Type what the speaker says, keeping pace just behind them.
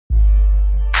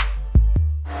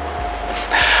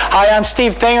Hi, I'm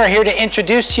Steve Thinger here to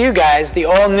introduce to you guys the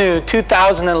all-new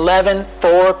 2011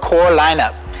 Thor Core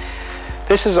lineup.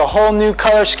 This is a whole new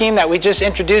color scheme that we just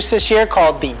introduced this year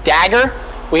called the Dagger.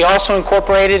 We also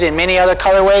incorporated in many other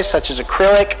colorways such as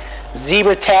acrylic,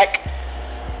 zebra tech,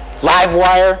 live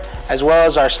wire, as well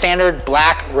as our standard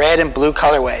black, red, and blue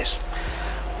colorways.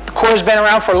 The Core has been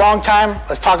around for a long time.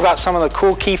 Let's talk about some of the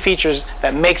cool key features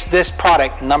that makes this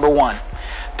product number one.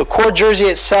 The Core jersey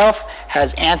itself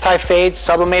has anti-fade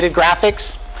sublimated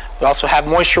graphics. We also have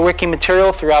moisture wicking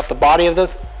material throughout the body of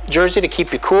the jersey to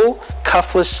keep you cool,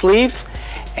 cuffless sleeves,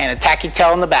 and a tacky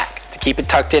tail in the back to keep it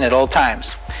tucked in at all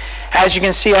times. As you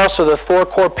can see also, the Thor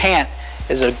Core pant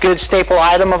is a good staple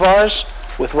item of ours,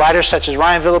 with riders such as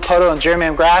Ryan Villapoto and Jeremy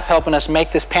McGrath helping us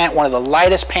make this pant one of the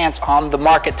lightest pants on the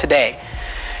market today.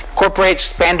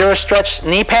 Incorporates Bandura stretch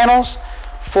knee panels,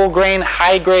 full grain,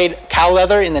 high grade cow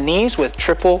leather in the knees with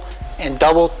triple and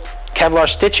double Kevlar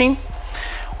stitching.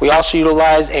 We also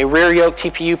utilize a rear yoke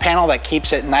TPU panel that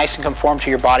keeps it nice and conform to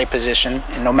your body position,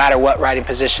 and no matter what riding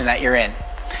position that you're in.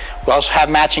 We also have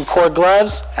matching Core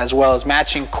gloves, as well as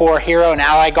matching Core Hero and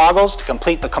Ally goggles to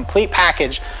complete the complete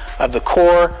package of the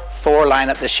Core Thor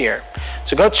lineup this year.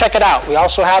 So go check it out. We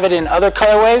also have it in other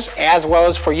colorways, as well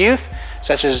as for youth,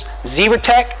 such as zebra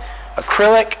tech,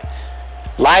 acrylic,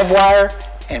 live wire,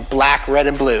 and black, red,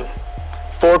 and blue.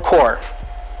 Thor Core,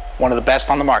 one of the best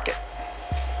on the market.